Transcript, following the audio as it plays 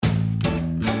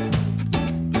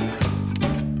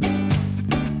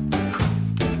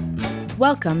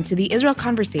Welcome to the Israel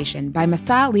Conversation by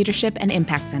Masa Leadership and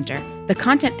Impact Center, the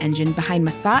content engine behind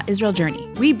Masa Israel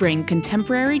Journey. We bring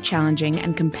contemporary, challenging,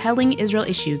 and compelling Israel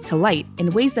issues to light in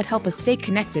ways that help us stay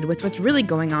connected with what's really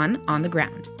going on the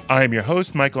ground. I am your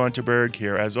host, Michael Unterberg,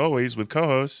 here as always with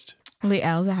co-host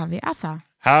Liel Zahavi Asa.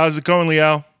 How's it going,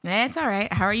 Liel? It's all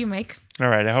right. How are you, Mike? All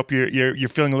right. I hope you're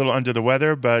feeling a little under the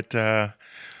weather, but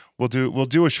we'll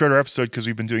do a shorter episode because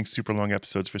we've been doing super long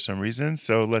episodes for some reason.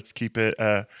 So let's keep it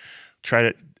try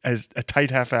it as a tight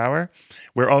half hour.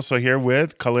 We're also here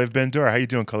with Kalev Ben-Dur. How you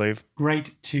doing, Kalev?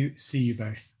 Great to see you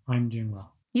both. I'm doing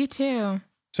well. You too.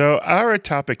 So our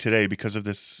topic today, because of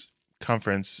this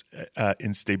conference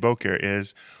in Sde Boker,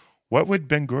 is what would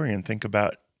Ben-Gurion think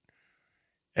about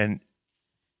a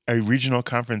regional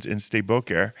conference in Sde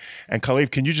Boker? And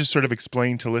Kalev, can you just sort of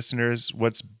explain to listeners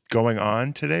what's going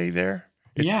on today there?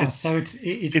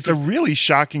 It's a really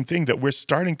shocking thing that we're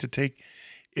starting to take.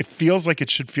 It feels like it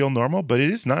should feel normal, but it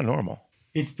is not normal.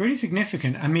 It's pretty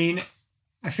significant. I mean,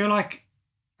 I feel like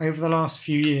over the last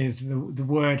few years, the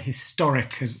word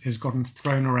historic has gotten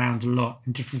thrown around a lot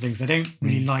in different things. I don't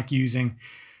really like using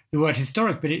the word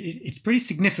historic, but it's pretty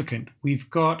significant. We've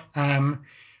got the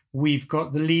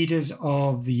leaders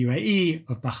of the UAE,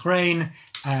 of Bahrain,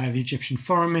 the Egyptian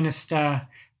foreign minister,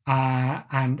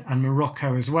 and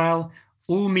Morocco as well,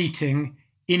 all meeting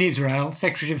in Israel.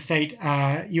 Secretary of State,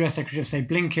 U.S. Secretary of State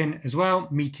Blinken as well,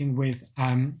 meeting with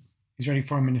Israeli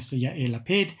Foreign Minister Yair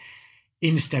Lapid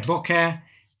in Sde Boker,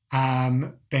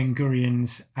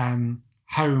 Ben-Gurion's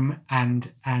home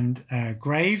and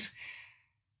grave.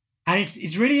 And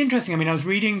it's really interesting. I mean, I was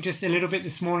reading just a little bit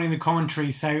this morning the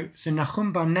commentary. So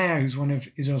Nahum Barnea, who's one of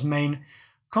Israel's main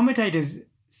commentators,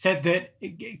 said that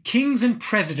kings and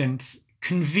presidents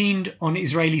convened on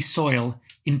Israeli soil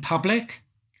in public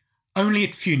only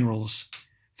at funerals.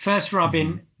 First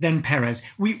Rabin, then Peres.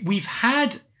 We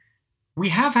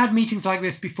have had meetings like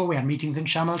this before. We had meetings in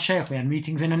Sharm el-Sheikh. We had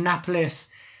meetings in Annapolis.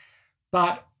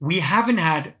 But we haven't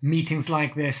had meetings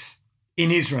like this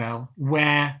in Israel,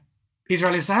 where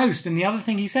Israel is the host. And the other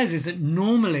thing he says is that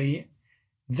normally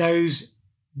those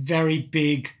very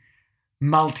big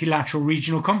multilateral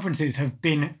regional conferences have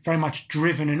been very much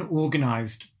driven and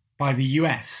organized by the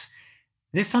US.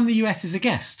 This time the US is a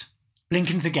guest.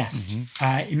 Blinken's a guest.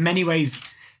 In many ways,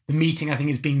 the meeting, I think,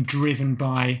 is being driven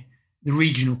by the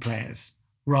regional players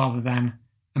rather than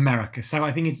America. So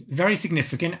I think it's very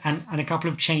significant and a couple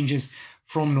of changes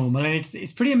from normal. And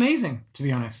it's pretty amazing, to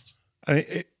be honest.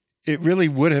 It really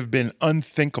would have been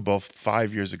unthinkable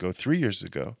 5 years ago, 3 years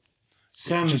ago.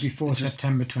 Certainly before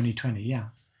September 2020, yeah.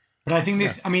 But I think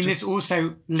this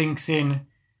also links in,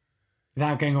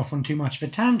 without going off on too much of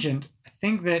a tangent, I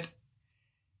think that,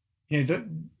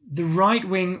 the right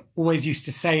wing always used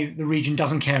to say the region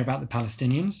doesn't care about the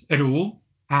Palestinians at all,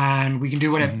 and we can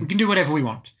do whatever we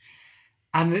want.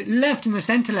 And the left and the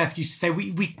centre left used to say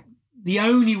we the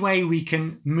only way we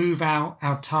can move our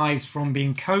ties from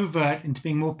being covert into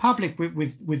being more public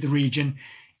with the region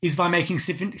is by making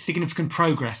significant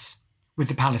progress with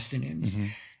the Palestinians.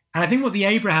 And I think what the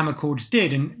Abraham Accords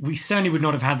did, and we certainly would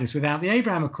not have had this without the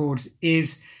Abraham Accords,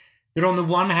 is that on the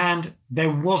one hand, there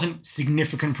wasn't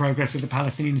significant progress with the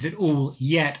Palestinians at all,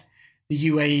 yet the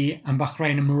UAE and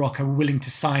Bahrain and Morocco were willing to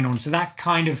sign on. So that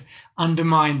kind of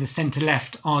undermined the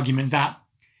centre-left argument that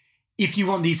if you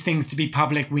want these things to be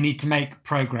public, we need to make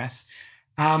progress.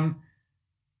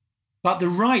 But the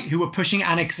right, who were pushing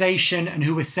annexation and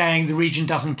who were saying the region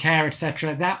doesn't care,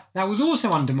 etc., that was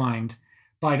also undermined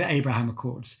by the Abraham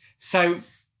Accords. So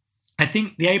I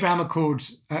think the Abraham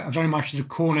Accords are very much the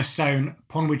cornerstone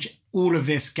upon which all of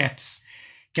this gets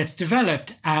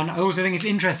developed. And I also think it's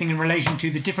interesting in relation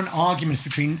to the different arguments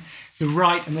between the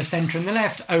right and the centre and the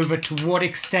left over to what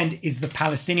extent is the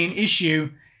Palestinian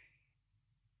issue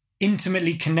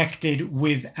intimately connected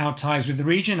with our ties with the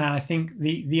region. And I think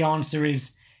the answer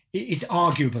is it's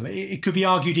arguable. It could be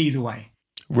argued either way.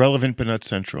 Relevant but not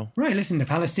central. Right, listen, the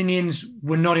Palestinians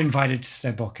were not invited to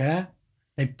Sde Boker.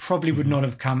 They probably would not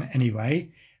have come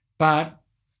anyway, but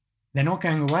they're not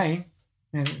going away.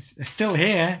 They're still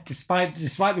here, despite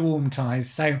the warm ties.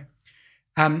 So,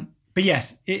 but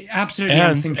yes, it absolutely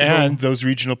unthinkable. And those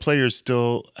regional players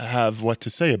still have what to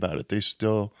say about it. They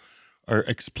still are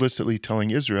explicitly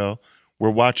telling Israel, we're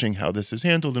watching how this is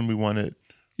handled and we want it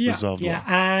resolved. Yeah,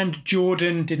 and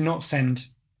Jordan did not send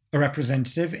a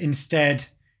representative. Instead,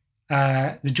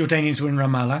 the Jordanians were in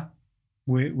Ramallah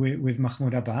with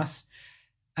Mahmoud Abbas.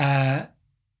 The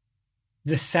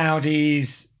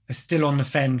Saudis are still on the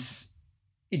fence.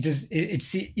 I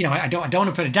don't want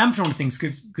to put a damper on things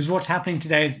because what's happening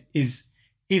today is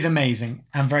is amazing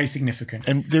and very significant.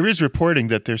 And there is reporting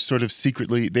that they're sort of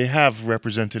secretly, they have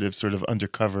representatives sort of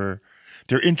undercover.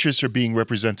 Their interests are being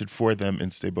represented for them in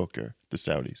Sde Boker, the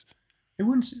Saudis. It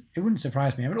wouldn't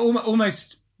surprise me. I mean,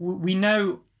 we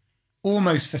know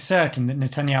almost for certain that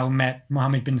Netanyahu met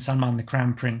Mohammed bin Salman, the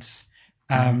crown prince,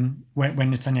 when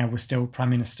Netanyahu was still prime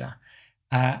minister.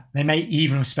 They may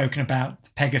even have spoken about the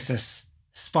Pegasus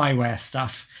spyware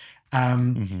stuff,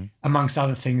 amongst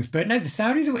other things. But no, the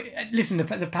Saudis listen.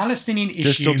 The Palestinian issue.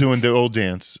 They're still doing the old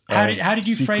dance. How did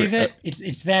you phrase it?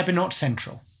 It's there but not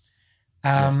central.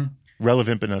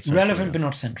 Relevant but not central. Relevant but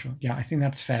not central. Yeah, I think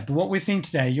that's fair. But what we're seeing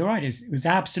today, you're right, it was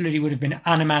absolutely would have been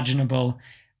unimaginable.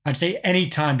 I'd say any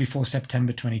time before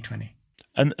September 2020.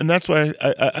 And that's why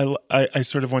I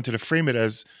sort of wanted to frame it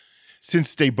as,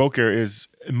 since Sde Boker is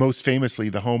most famously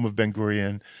the home of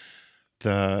Ben-Gurion,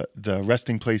 the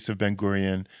resting place of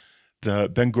Ben-Gurion, the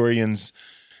Ben-Gurion's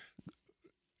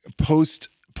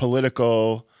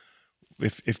post-political,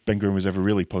 if Ben-Gurion was ever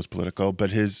really post-political, but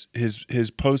his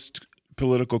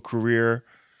post-political career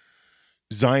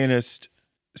Zionist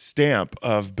stamp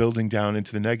of building down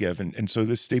into the Negev. And so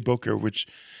this Sde Boker, which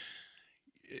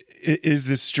is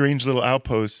this strange little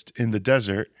outpost in the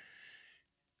desert,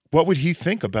 what would he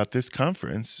think about this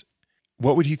conference?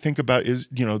 What would he think about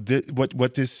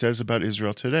what this says about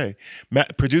Israel today?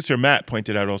 Producer Matt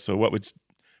pointed out also, what would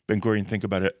Ben-Gurion think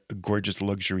about a gorgeous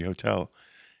luxury hotel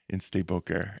in Sde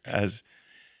Boker as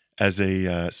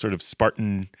a sort of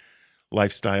Spartan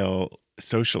lifestyle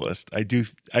socialist? I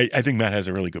think Matt has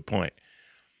a really good point.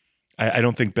 I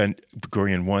don't think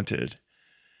Ben-Gurion wanted.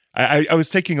 I was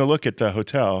taking a look at the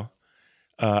hotel.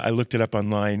 I looked it up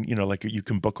online. Like you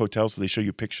can book hotels, so they show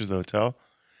you pictures of the hotel.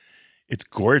 It's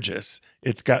gorgeous.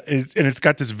 It's got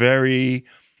this very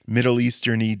Middle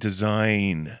Eastern-y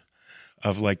design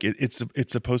of like it's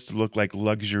supposed to look like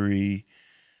luxury.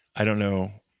 I don't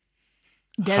know.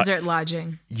 Desert huts.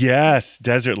 lodging. Yes,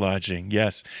 desert lodging.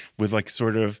 Yes, with like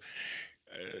sort of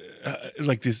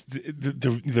like this.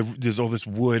 There's all this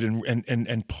wood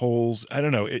and poles. I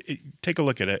don't know. Take a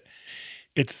look at it.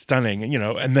 It's stunning.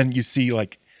 And then you see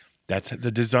like that's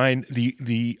the design,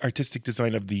 the artistic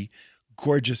design of the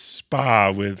gorgeous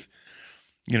spa with,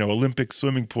 Olympic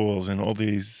swimming pools and all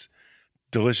these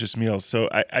delicious meals. So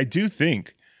I do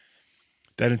think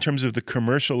that in terms of the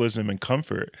commercialism and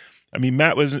comfort, I mean,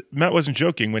 Matt wasn't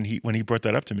joking when he brought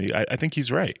that up to me. I think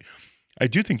he's right. I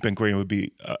do think Ben-Gurion would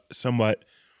be somewhat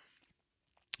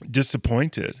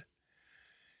disappointed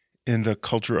in the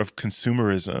culture of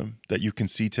consumerism that you can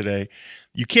see today.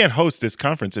 You can't host this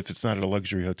conference if it's not at a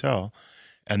luxury hotel,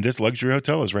 and this luxury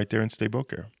hotel is right there in Sde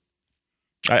Boker.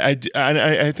 I do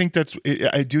think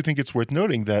it's worth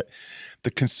noting that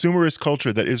the consumerist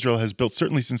culture that Israel has built,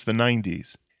 certainly since the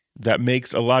 90s, that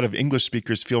makes a lot of English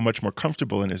speakers feel much more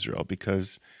comfortable in Israel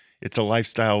because it's a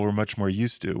lifestyle we're much more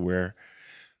used to, where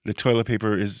the toilet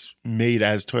paper is made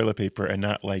as toilet paper and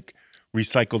not like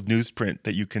recycled newsprint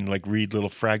that you can like read little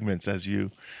fragments as you.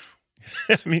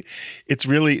 I mean, it's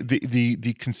really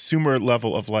the consumer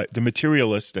level of life, the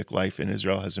materialistic life in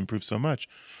Israel has improved so much.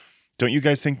 Don't you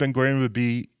guys think Ben-Gurion would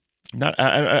be not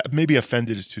maybe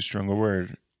offended is too strong a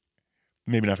word,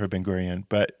 maybe not for Ben-Gurion,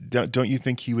 but don't you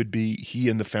think he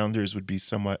and the founders would be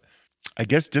somewhat, I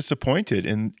guess, disappointed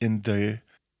in the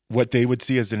what they would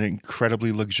see as an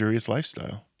incredibly luxurious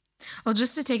lifestyle? Well,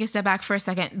 just to take a step back for a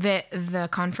second, the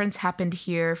conference happened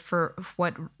here for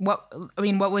what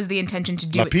was the intention to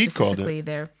do Lapid it specifically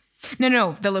there?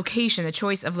 No, the location, the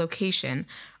choice of location.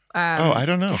 I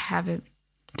don't know. To have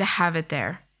it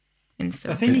there. I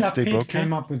think Lapid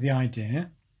came up with the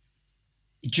idea.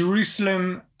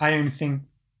 Jerusalem, I don't think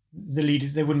the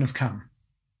leaders, they wouldn't have come.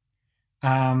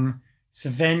 So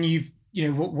then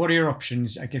what are your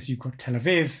options? I guess you've got Tel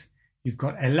Aviv, you've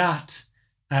got Eilat.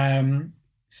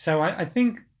 So I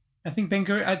think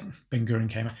Ben-Gurion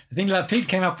came up. I think Lapid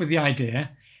came up with the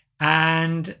idea,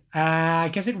 and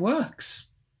I guess it works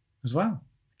as well.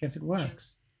 I guess it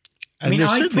works. And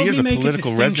I'd probably make a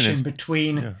distinction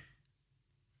between Yeah.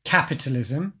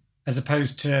 capitalism as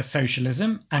opposed to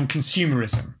socialism and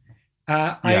consumerism.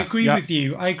 I agree with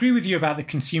you. I agree with you about the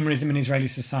consumerism in Israeli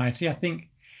society. I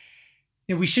think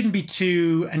we shouldn't be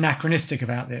too anachronistic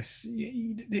about this.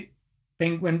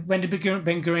 When did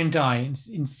Ben-Gurion die?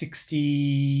 In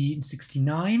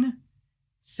 69?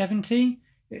 70?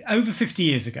 Over 50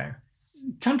 years ago.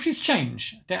 Countries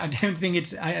change. I think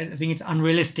it's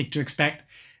unrealistic to expect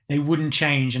they wouldn't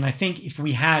change. And I think if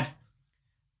we had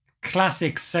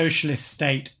classic socialist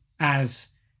state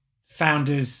as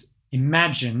founders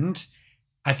imagined,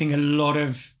 I think a lot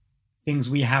of things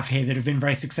we have here that have been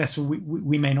very successful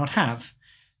we may not have.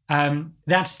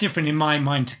 That's different in my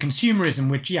mind to consumerism,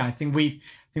 which I think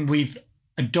we've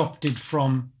adopted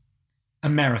from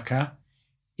America.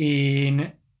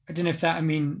 I don't know if that. I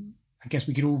mean, I guess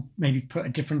we could all maybe put a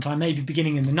different time, maybe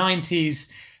beginning in the 90s,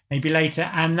 maybe later,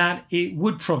 and that it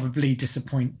would probably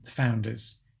disappoint the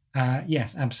founders.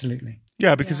 Yes, absolutely.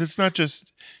 Yeah, because it's not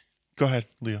just. Go ahead,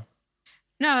 Leo.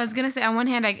 No, I was gonna say on one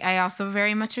hand, I also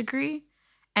very much agree,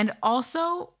 and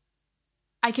also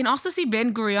I can also see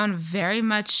Ben-Gurion very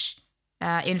much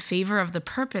in favor of the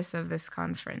purpose of this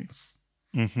conference.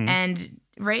 Mm-hmm. And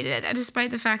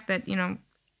despite the fact that,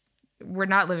 we're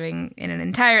not living in an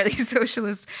entirely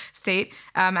socialist state,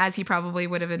 as he probably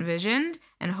would have envisioned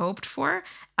and hoped for.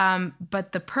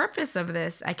 But the purpose of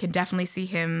this, I can definitely see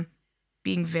him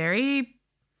being very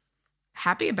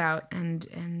happy about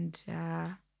and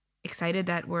excited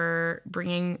that we're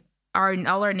bringing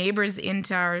all our neighbors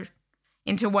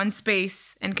into one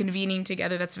space and convening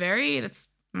together. That's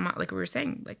like we were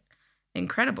saying, like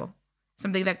incredible,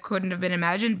 something that couldn't have been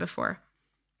imagined before.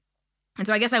 And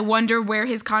so I guess I wonder where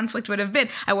his conflict would have been.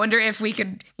 I wonder if we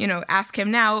could, ask him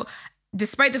now,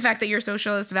 despite the fact that your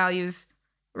socialist values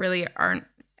really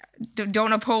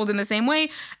don't uphold in the same way,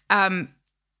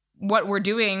 what we're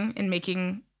doing in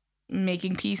making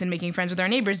peace and making friends with our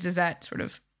neighbors, does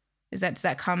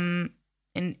that come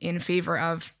in favor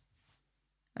of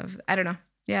I don't know.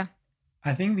 Yeah.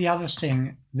 I think the other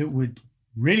thing that would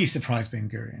really surprise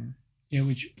Ben-Gurion,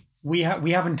 which we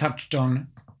haven't touched on,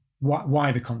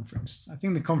 why the conference. I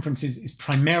think the conference is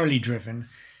primarily driven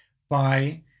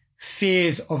by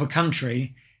fears of a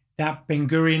country that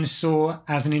Ben-Gurion saw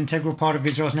as an integral part of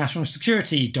Israel's national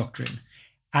security doctrine.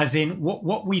 As in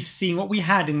what we've seen, what we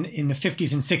had in the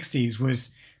 50s and 60s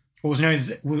was what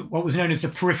was known as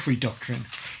the periphery doctrine.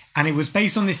 And it was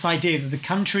based on this idea that the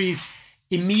countries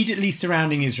immediately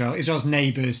surrounding Israel, Israel's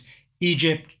neighbors,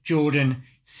 Egypt, Jordan,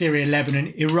 Syria,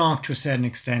 Lebanon, Iraq to a certain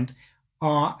extent,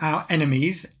 are our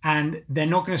enemies, and they're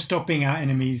not going to stop being our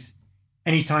enemies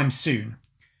anytime soon.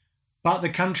 But the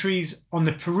countries on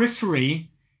the periphery,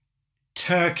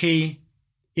 Turkey,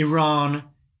 Iran,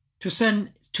 to a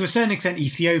certain extent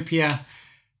Ethiopia,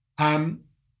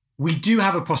 we do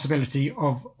have a possibility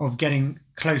of getting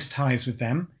close ties with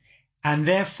them. And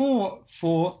therefore,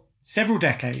 for several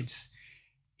decades,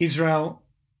 Israel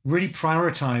really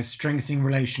prioritized strengthening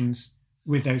relations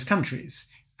with those countries.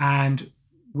 And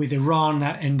with Iran,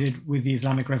 that ended with the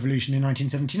Islamic Revolution in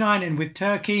 1979. And with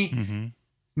Turkey, I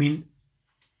mean,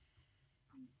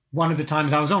 one of the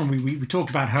times I was on, we talked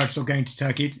about Herzl going to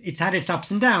Turkey. It's had its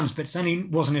ups and downs, but certainly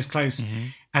wasn't as close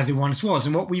as it once was.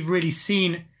 And what we've really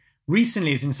seen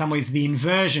recently is in some ways the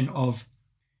inversion of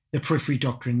the periphery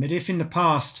doctrine, that if in the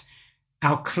past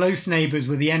our close neighbors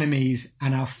were the enemies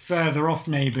and our further off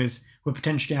neighbors were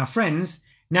potentially our friends,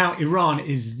 now Iran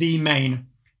is the main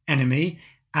enemy.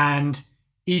 And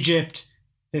Egypt,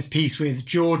 there's peace with.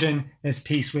 Jordan, there's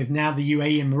peace with. Now the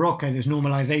UAE and Morocco, there's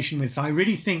normalization with. So I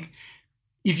really think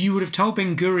if you would have told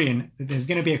Ben-Gurion that there's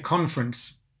going to be a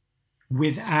conference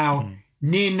with our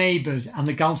near neighbors and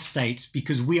the Gulf states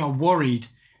because we are worried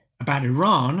about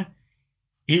Iran,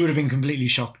 he would have been completely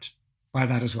shocked by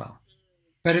that as well.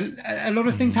 But a lot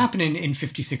of things happen in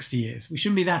 50, 60 years. We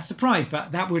shouldn't be that surprised,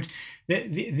 but that would,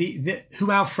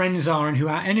 who our friends are and who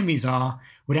our enemies are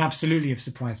would absolutely have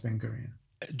surprised Ben-Gurion.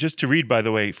 Just to read, by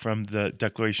the way, from the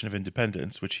Declaration of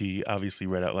Independence, which he obviously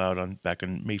read out loud back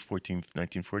on May 14th,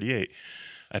 1948,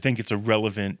 I think it's a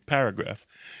relevant paragraph.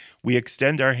 We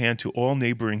extend our hand to all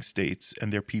neighboring states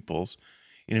and their peoples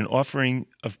in an offering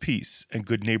of peace and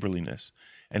good neighborliness,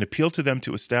 and appeal to them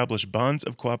to establish bonds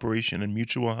of cooperation and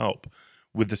mutual help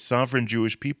with the sovereign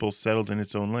Jewish people settled in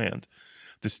its own land.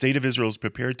 The state of Israel is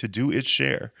prepared to do its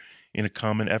share in a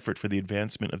common effort for the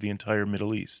advancement of the entire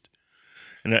Middle East.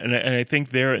 And I think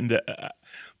there, in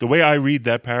the way I read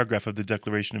that paragraph of the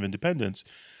Declaration of Independence,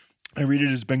 I read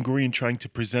it as Ben-Gurion trying to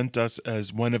present us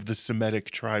as one of the Semitic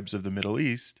tribes of the Middle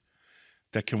East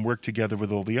that can work together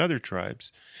with all the other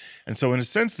tribes. And so in a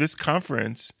sense, this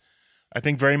conference, I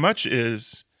think very much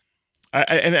is,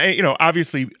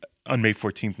 obviously on May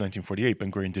 14th, 1948,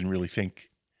 Ben-Gurion didn't really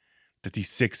think that these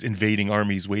 6 invading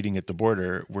armies waiting at the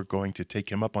border were going to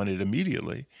take him up on it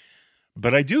immediately.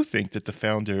 But I do think that the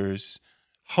founders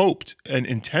hoped and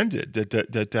intended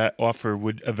that offer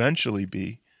would eventually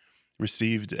be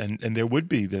received, and there would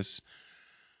be this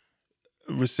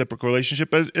reciprocal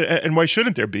relationship. And why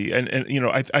shouldn't there be? And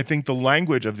I think the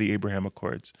language of the Abraham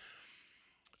Accords,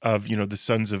 of the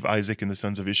sons of Isaac and the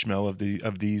sons of Ishmael,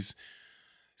 of these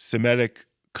Semitic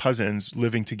cousins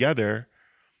living together,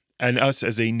 and us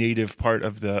as a native part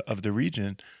of the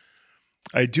region,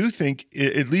 I do think,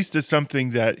 at least is something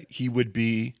that he would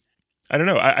be I don't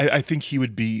know. I think he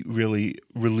would be really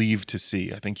relieved to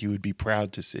see. I think he would be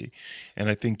proud to see, and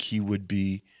I think he would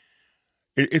be.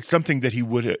 It's something that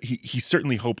he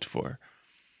certainly hoped for,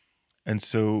 and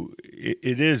so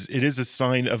it is a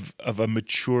sign of a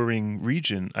maturing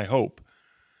region. I hope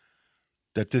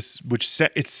that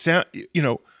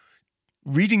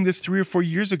reading this 3 or 4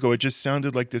 years ago, it just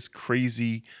sounded like this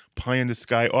crazy pie in the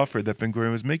sky offer that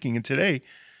Ben-Gurion was making, and today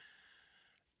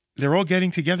they're all getting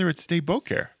together at Sde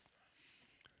Boker.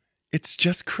 It's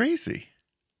just crazy,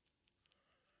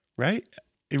 right?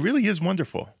 It really is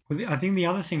wonderful. Well, I think the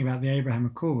other thing about the Abraham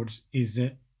Accords is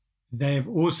that they have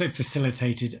also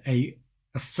facilitated a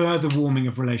further warming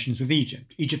of relations with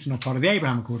Egypt. Egypt's not part of the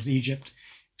Abraham Accords. Egypt,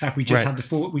 in fact, we just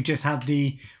had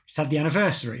the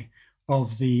anniversary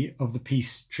of the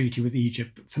peace treaty with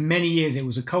Egypt. For many years, it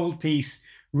was a cold peace.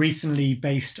 Recently,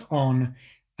 based on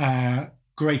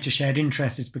greater shared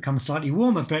interests, it's become slightly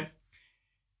warmer. But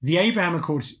the Abraham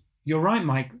Accords, you're right,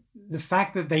 Mike. The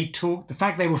fact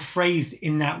they were phrased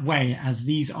in that way, as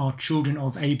these are children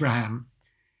of Abraham,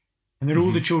 and that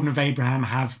all the children of Abraham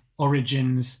have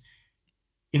origins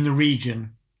in the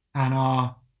region and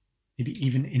are maybe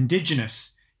even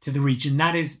indigenous to the region,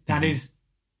 that is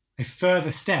a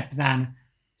further step than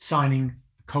signing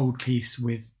a cold peace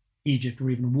with Egypt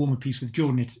or even a warmer peace with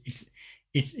Jordan.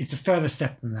 It's a further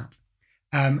step than that,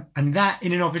 and that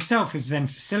in and of itself has then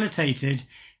facilitated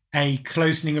a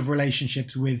closening of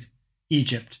relationships with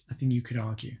Egypt, I think you could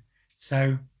argue.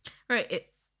 So, right,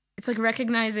 it's like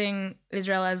recognizing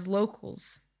Israel as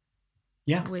locals.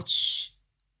 Yeah. Which,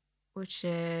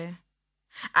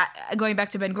 going back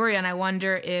to Ben-Gurion, I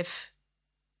wonder if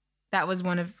that was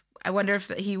I wonder if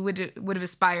he would have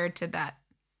aspired to that.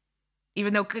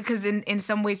 Even though, because in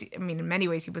some ways, I mean, in many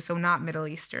ways, he was so not Middle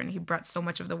Eastern. He brought so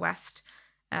much of the West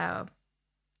to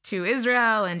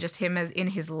Israel, and just him as in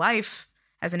his life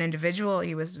as an individual,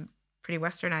 he was pretty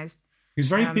Westernized. He was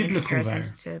very biblical, in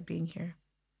comparison to being here.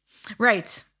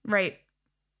 Right.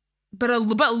 But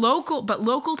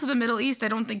local to the Middle East, I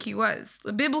don't think he was.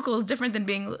 The biblical is different than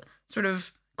being sort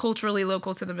of culturally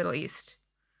local to the Middle East.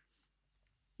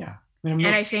 Yeah,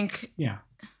 I think yeah.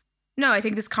 No, I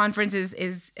think this conference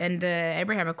is and the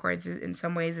Abraham Accords in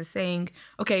some ways is saying,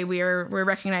 okay, we're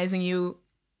recognizing you,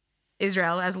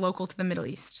 Israel, as local to the Middle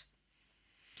East.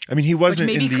 I mean, he wasn't.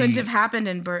 Which maybe couldn't have happened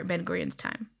in Ben-Gurion's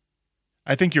time.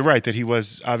 I think you're right that he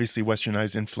was obviously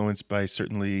Westernized, influenced by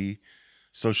certainly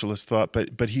socialist thought,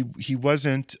 but he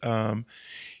wasn't.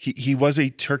 He was a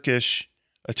Turkish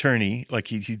attorney, like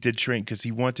he did train because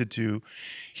he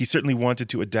certainly wanted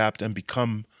to adapt and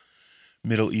become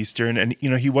Middle Eastern, and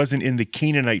he wasn't in the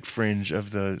Canaanite fringe of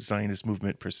the Zionist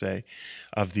movement per se,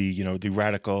 of the the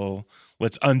radical,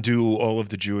 let's undo all of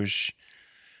the Jewish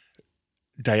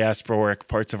diasporic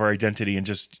parts of our identity, and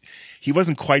he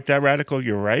wasn't quite that radical.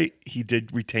 You're right. He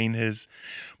did retain his,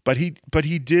 but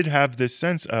he did have this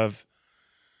sense of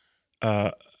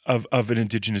an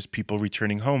indigenous people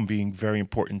returning home being very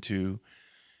important to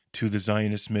the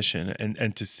Zionist mission,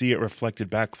 and to see it reflected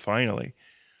back finally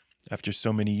after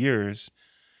so many years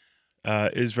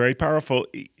is very powerful.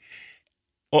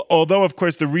 Although, of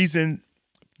course, the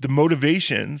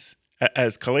motivations,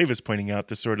 as Kalev is pointing out,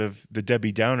 the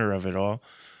Debbie Downer of it all,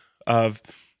 of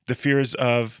the fears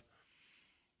of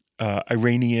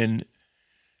Iranian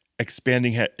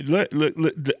expanding.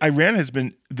 Iran has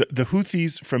been, the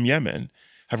Houthis from Yemen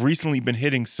have recently been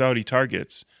hitting Saudi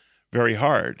targets very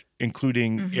hard,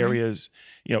 including areas,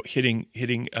 hitting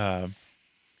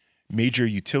major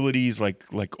utilities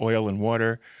like oil and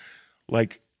water.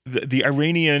 Like the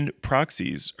Iranian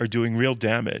proxies are doing real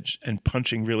damage and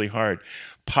punching really hard,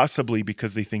 possibly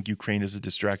because they think Ukraine is a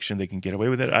distraction. They can get away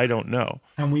with it. I don't know.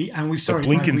 And we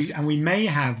may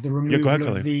have the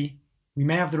removal of the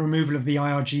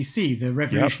IRGC, the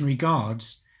Revolutionary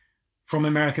Guards, from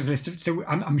America's list of. So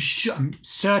I'm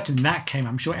certain that came.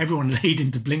 I'm sure everyone laid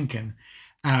into Blinken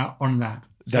on that.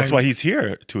 That's why he's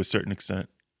here to a certain extent,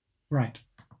 right?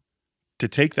 To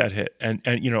take that hit, and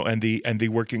the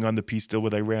working on the peace deal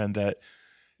with Iran that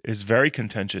is very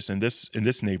contentious in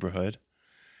this neighborhood,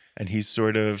 and he's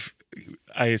sort of,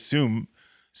 I assume,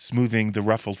 smoothing the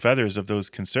ruffled feathers of those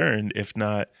concerned, if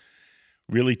not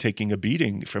really taking a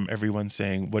beating from everyone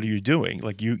saying, "What are you doing?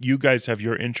 Like you guys have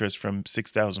your interests from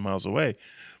 6,000 miles away,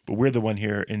 but we're the one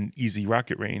here in easy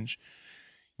rocket range."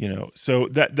 So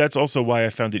that's also why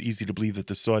I found it easy to believe that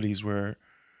the Saudis were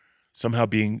somehow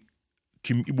being.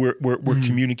 We're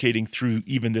communicating through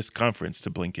even this conference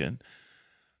to Blinken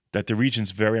that the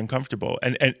region's very uncomfortable,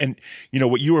 and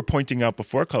what you were pointing out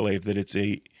before, Kalev, that it's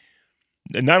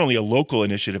not only a local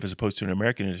initiative as opposed to an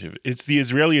American initiative. It's the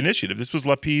Israeli initiative. This was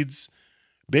Lapid's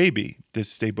baby,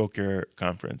 this Sde Boker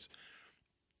conference,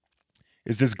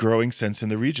 is this growing sense in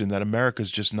the region that America's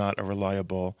just not a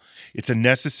reliable. It's a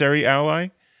necessary ally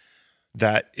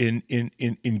that in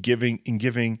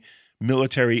giving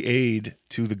military aid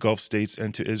to the Gulf states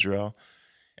and to Israel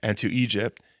and to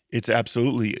Egypt, it's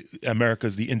absolutely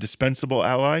America's the indispensable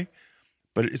ally,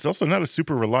 but it's also not a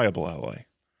super reliable ally.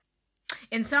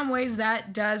 In some ways,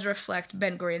 that does reflect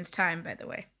Ben-Gurion's time, by the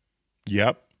way.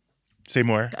 Yep. Say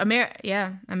more.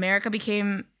 America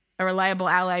became a reliable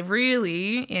ally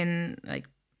really in like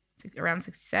around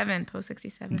 67, post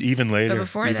 67. Even later. But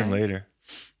before later.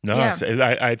 No,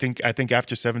 Yeah. I think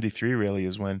after 73 really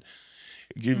is when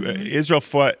Israel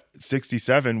fought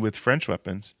 67 with French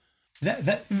weapons.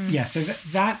 Yeah, so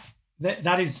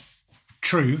that is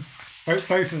true.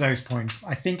 Both of those points.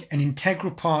 I think an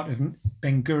integral part of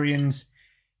Ben-Gurion's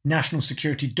national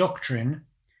security doctrine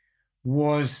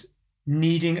was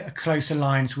needing a close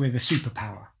alliance with a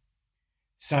superpower.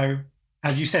 So,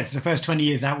 as you said, for the first 20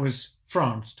 years, that was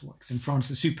France. To what extent France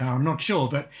the superpower, I'm not sure,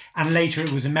 and later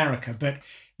it was America. But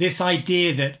this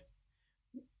idea that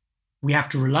we have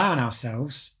to rely on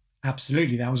ourselves,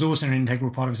 absolutely, that was also an integral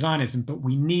part of Zionism. But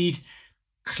we need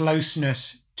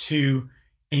closeness to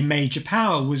a major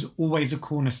power was always a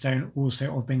cornerstone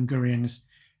also of Ben-Gurion's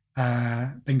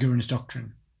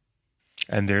doctrine.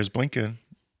 And there's Blinken,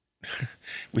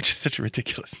 which is such a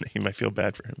ridiculous name. I feel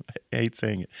bad for him. I hate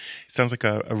saying it. It sounds like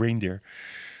a reindeer.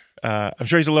 I'm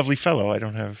sure he's a lovely fellow.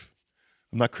 I'm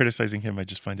not criticizing him. I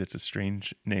just find it's a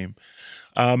strange name.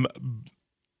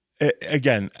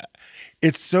 Again,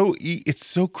 it's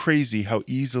so crazy how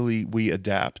easily we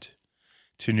adapt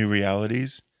to new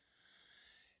realities.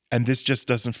 And this just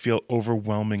doesn't feel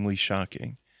overwhelmingly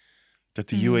shocking that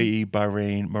the UAE,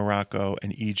 Bahrain, Morocco,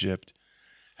 and Egypt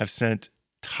have sent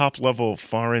top-level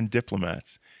foreign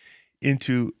diplomats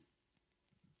into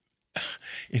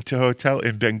a hotel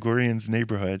in Ben-Gurion's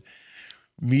neighborhood,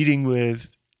 meeting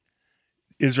with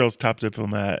Israel's top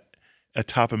diplomat, a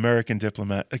top American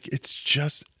diplomat. Like, it's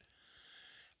just,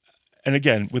 and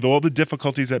again, with all the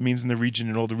difficulties that means in the region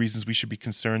and all the reasons we should be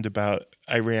concerned about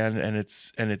Iran and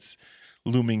its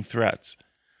looming threats,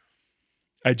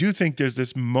 I do think there's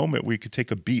this moment where you could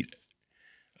take a beat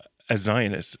as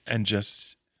Zionists and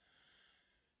just,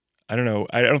 I don't know.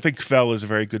 I don't think kvel is a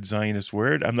very good Zionist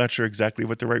word. I'm not sure exactly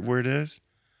what the right word is.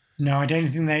 No, I don't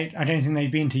think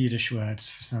they'd be into Yiddish words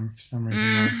for some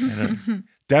reason.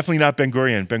 Definitely not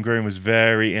Ben-Gurion. Ben-Gurion was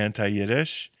very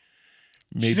anti-Yiddish.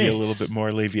 Maybe a little bit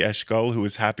more Levi Eshkol, who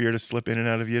was happier to slip in and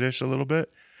out of Yiddish a little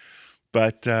bit.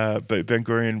 But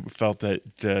Ben-Gurion felt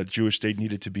that the Jewish state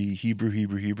needed to be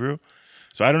Hebrew.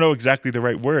 So I don't know exactly the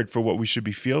right word for what we should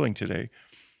be feeling today.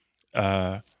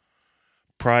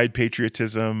 Pride,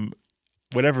 patriotism,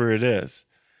 whatever it is.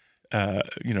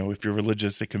 If you're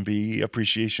religious, it can be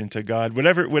appreciation to God,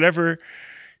 whatever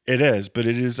it is. But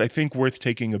it is, I think, worth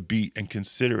taking a beat and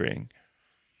considering.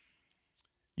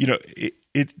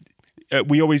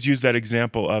 We always use that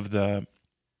example of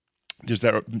there's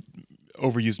that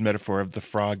overused metaphor of the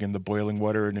frog in the boiling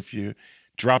water, and if you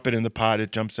drop it in the pot,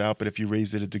 it jumps out, but if you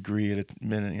raise it a degree at a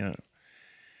minute,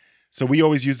 So we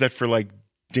always use that for like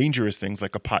dangerous things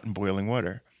like a pot in boiling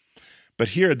water. But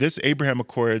here, this Abraham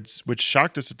Accords, which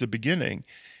shocked us at the beginning,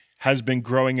 has been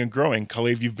growing and growing.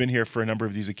 Kalev, you've been here for a number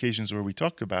of these occasions where we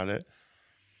talked about it.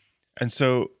 And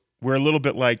so we're a little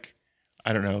bit like,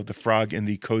 I don't know, the frog in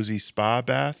the cozy spa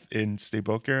bath in Sde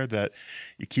Boker, that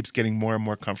it keeps getting more and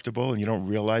more comfortable and you don't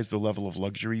realize the level of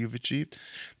luxury you've achieved.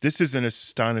 This is an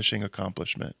astonishing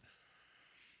accomplishment.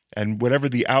 And whatever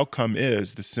the outcome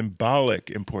is, the symbolic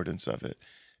importance of it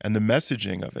and the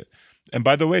messaging of it. And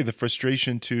by the way, the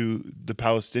frustration to the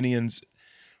Palestinians,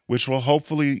 which will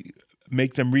hopefully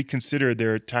make them reconsider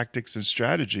their tactics and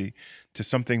strategy to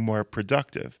something more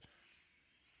productive.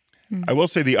 I will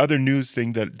say the other news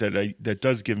thing that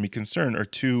does give me concern are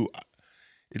two,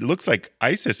 it looks like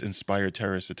ISIS-inspired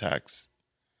terrorist attacks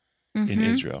in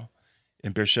Israel,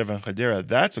 in Beersheba and Hadera.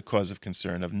 That's a cause of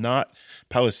concern, of not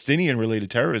Palestinian-related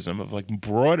terrorism, of like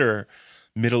broader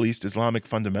Middle East Islamic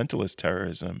fundamentalist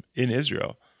terrorism in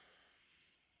Israel.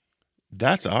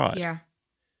 That's odd.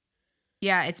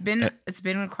 Yeah, it's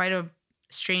been quite a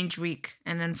strange week,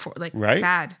 and then right?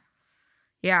 Sad.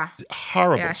 Yeah.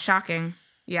 Horrible. Yeah, shocking.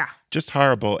 Yeah. Just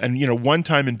horrible. And, one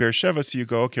time in Beersheba, so you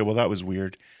go, okay, well, that was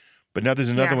weird. But now there's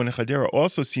another one in Hadera,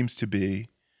 also seems to be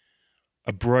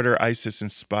a broader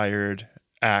ISIS-inspired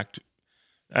act.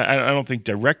 I don't think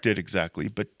directed exactly,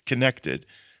 but connected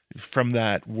from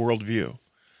that worldview,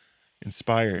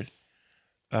 inspired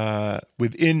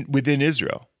within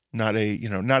Israel. Not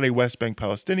a West Bank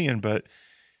Palestinian, but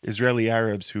Israeli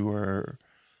Arabs who are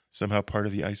somehow part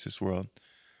of the ISIS world.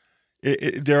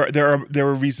 there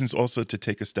are reasons also to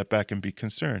take a step back and be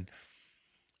concerned.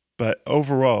 But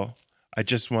overall, I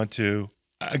just want to,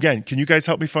 again, can you guys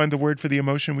help me find the word for the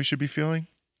emotion we should be feeling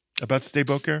about Sde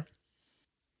Boker?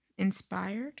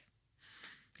 Inspired.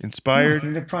 Inspired. I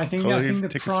think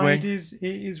the pride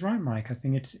is right, Mike. I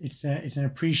think it's an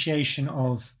appreciation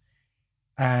of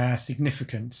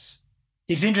significance.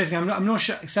 It's interesting. I'm not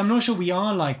sure. Cause I'm not sure we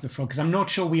are like the frog, because I'm not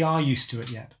sure we are used to it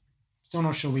yet. Still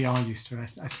not sure we are used to it.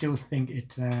 I still think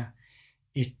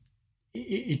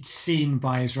it's seen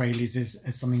by Israelis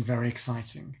as something very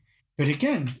exciting. But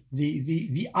again,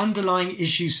 the underlying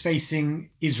issues facing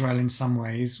Israel in some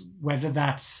ways, whether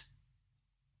that's,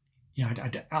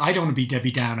 I don't want to be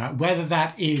Debbie Downer, whether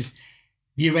that is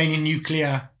the Iranian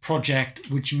nuclear project,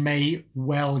 which may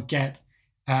well get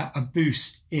a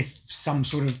boost if some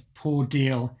sort of poor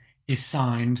deal is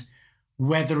signed,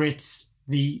 whether it's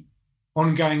the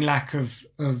ongoing lack of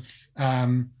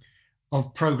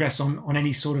progress on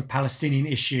any sort of Palestinian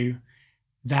issue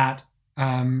that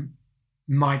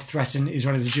might threaten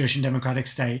Israel as a Jewish and democratic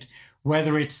state,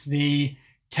 whether it's the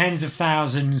tens of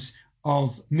thousands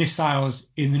of missiles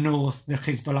in the north that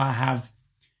Hezbollah have,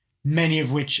 many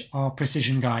of which are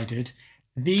precision guided.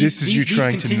 These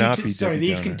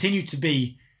continue to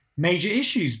be major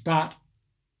issues, but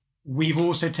we've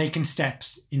also taken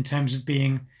steps in terms of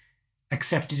being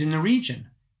accepted in the region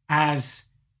as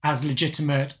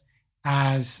legitimate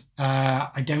as,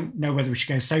 I don't know whether we should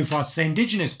go so far as to say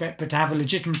indigenous, but to have a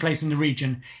legitimate place in the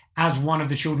region as one of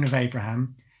the children of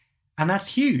Abraham. And that's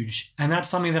huge. And that's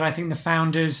something that I think the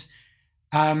founders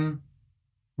would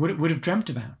have dreamt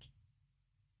about.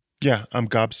 Yeah, I'm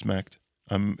gobsmacked.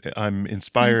 I'm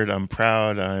inspired. I'm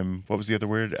proud. what was the other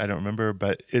word? I don't remember,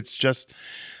 but it's just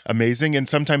amazing. And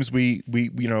sometimes we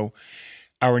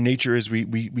our nature is we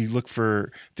look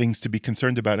for things to be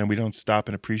concerned about, and we don't stop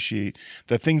and appreciate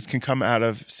that things can come out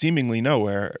of seemingly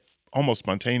nowhere, almost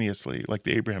spontaneously, like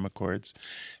the Abraham Accords,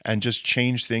 and just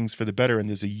change things for the better. And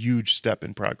there's a huge step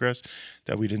in progress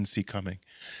that we didn't see coming.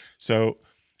 So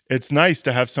it's nice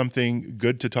to have something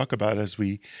good to talk about as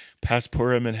we pass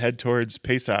Purim and head towards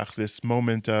Pesach, this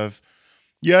moment of,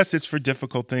 yes, it's for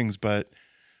difficult things, but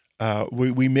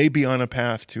we may be on a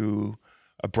path to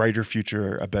a brighter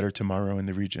future, a better tomorrow in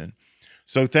the region.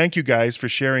 So thank you guys for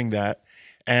sharing that.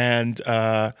 And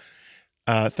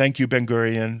thank you,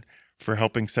 Ben-Gurion, for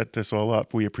helping set this all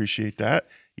up. We appreciate that,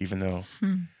 even though...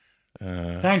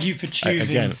 thank you for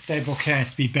choosing Sde Boker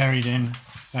to be buried in.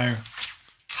 So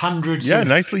hundreds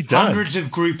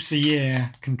of groups a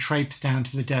year can traipse down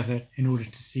to the desert in order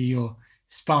to see your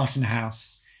Spartan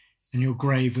house and your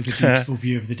grave with a beautiful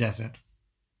view of the desert.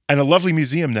 And a lovely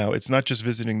museum now. It's not just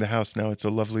visiting the house now. It's a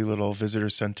lovely little visitor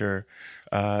center.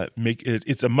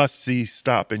 It's a must-see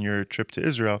stop in your trip to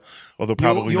Israel, although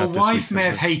probably your not this week. Your wife may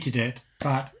have hated it,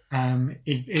 but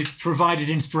it provided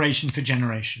inspiration for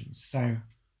generations. So,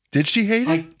 did she hate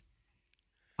it?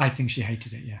 I think she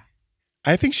hated it, yeah.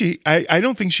 I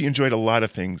don't think she enjoyed a lot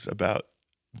of things about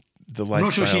the lifestyle. I'm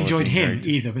not sure she enjoyed him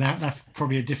either, but that's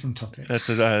probably a different topic. That's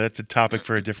a topic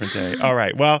for a different day. All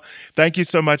right. Well, thank you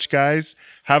so much, guys.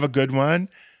 Have a good one.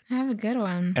 Have a good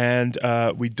one. And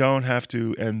we don't have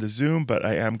to end the Zoom, but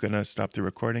I am going to stop the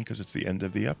recording because it's the end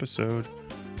of the episode.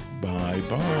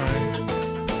 Bye-bye.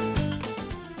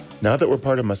 Now that we're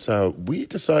part of Masa, we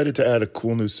decided to add a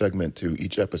cool new segment to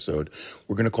each episode.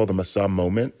 We're going to call the Masa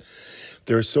Moment.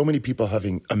 There are so many people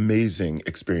having amazing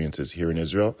experiences here in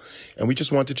Israel, and we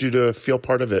just wanted you to feel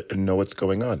part of it and know what's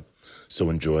going on.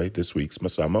 So enjoy this week's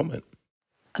Masa Moment.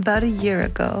 About a year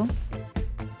ago,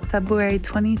 February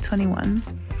 2021,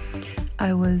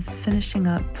 I was finishing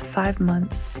up 5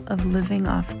 months of living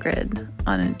off-grid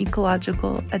on an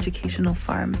ecological educational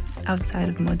farm outside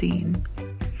of Modi'in.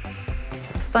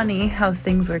 It's funny how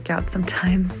things work out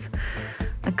sometimes.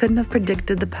 I couldn't have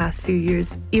predicted the past few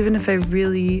years, even if I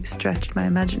really stretched my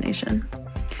imagination.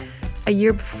 A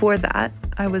year before that,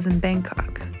 I was in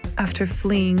Bangkok, after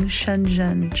fleeing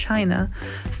Shenzhen, China,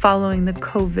 following the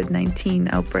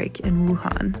COVID-19 outbreak in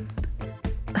Wuhan.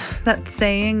 That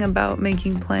saying about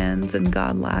making plans and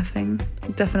God laughing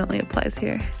definitely applies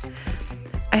here.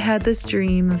 I had this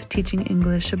dream of teaching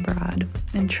English abroad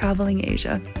and traveling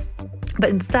Asia,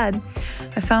 but instead,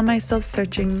 I found myself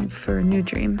searching for a new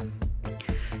dream.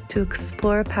 To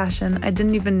explore a passion I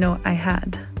didn't even know I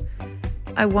had.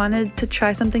 I wanted to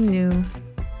try something new,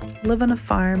 live on a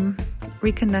farm,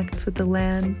 reconnect with the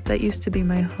land that used to be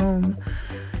my home,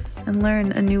 and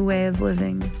learn a new way of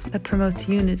living that promotes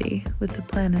unity with the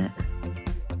planet.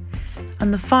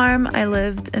 On the farm, I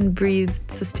lived and breathed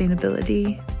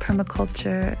sustainability,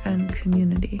 permaculture, and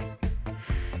community.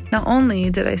 Not only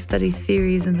did I study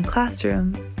theories in the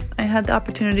classroom, I had the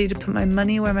opportunity to put my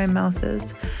money where my mouth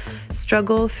is,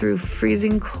 struggle through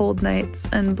freezing cold nights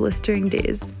and blistering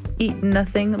days, eat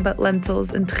nothing but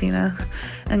lentils and trina,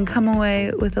 and come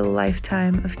away with a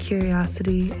lifetime of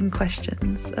curiosity and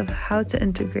questions of how to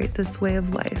integrate this way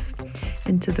of life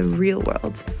into the real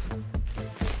world.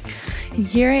 And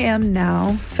here I am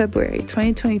now, February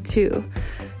 2022,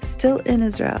 still in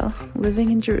Israel, living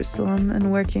in Jerusalem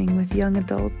and working with young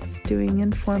adults doing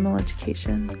informal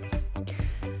education.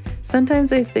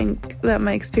 Sometimes I think that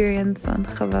my experience on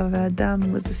Chava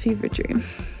V'Adam was a fever dream.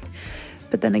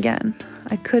 But then again,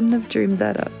 I couldn't have dreamed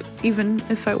that up, even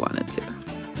if I wanted to.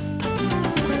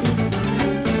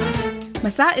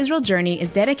 Masa Israel Journey is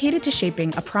dedicated to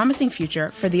shaping a promising future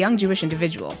for the young Jewish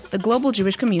individual, the global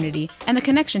Jewish community, and the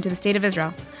connection to the State of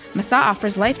Israel. Masa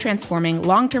offers life-transforming,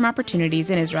 long-term opportunities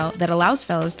in Israel that allows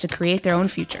fellows to create their own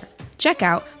future. Check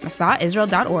out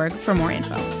masaisrael.org for more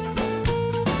info.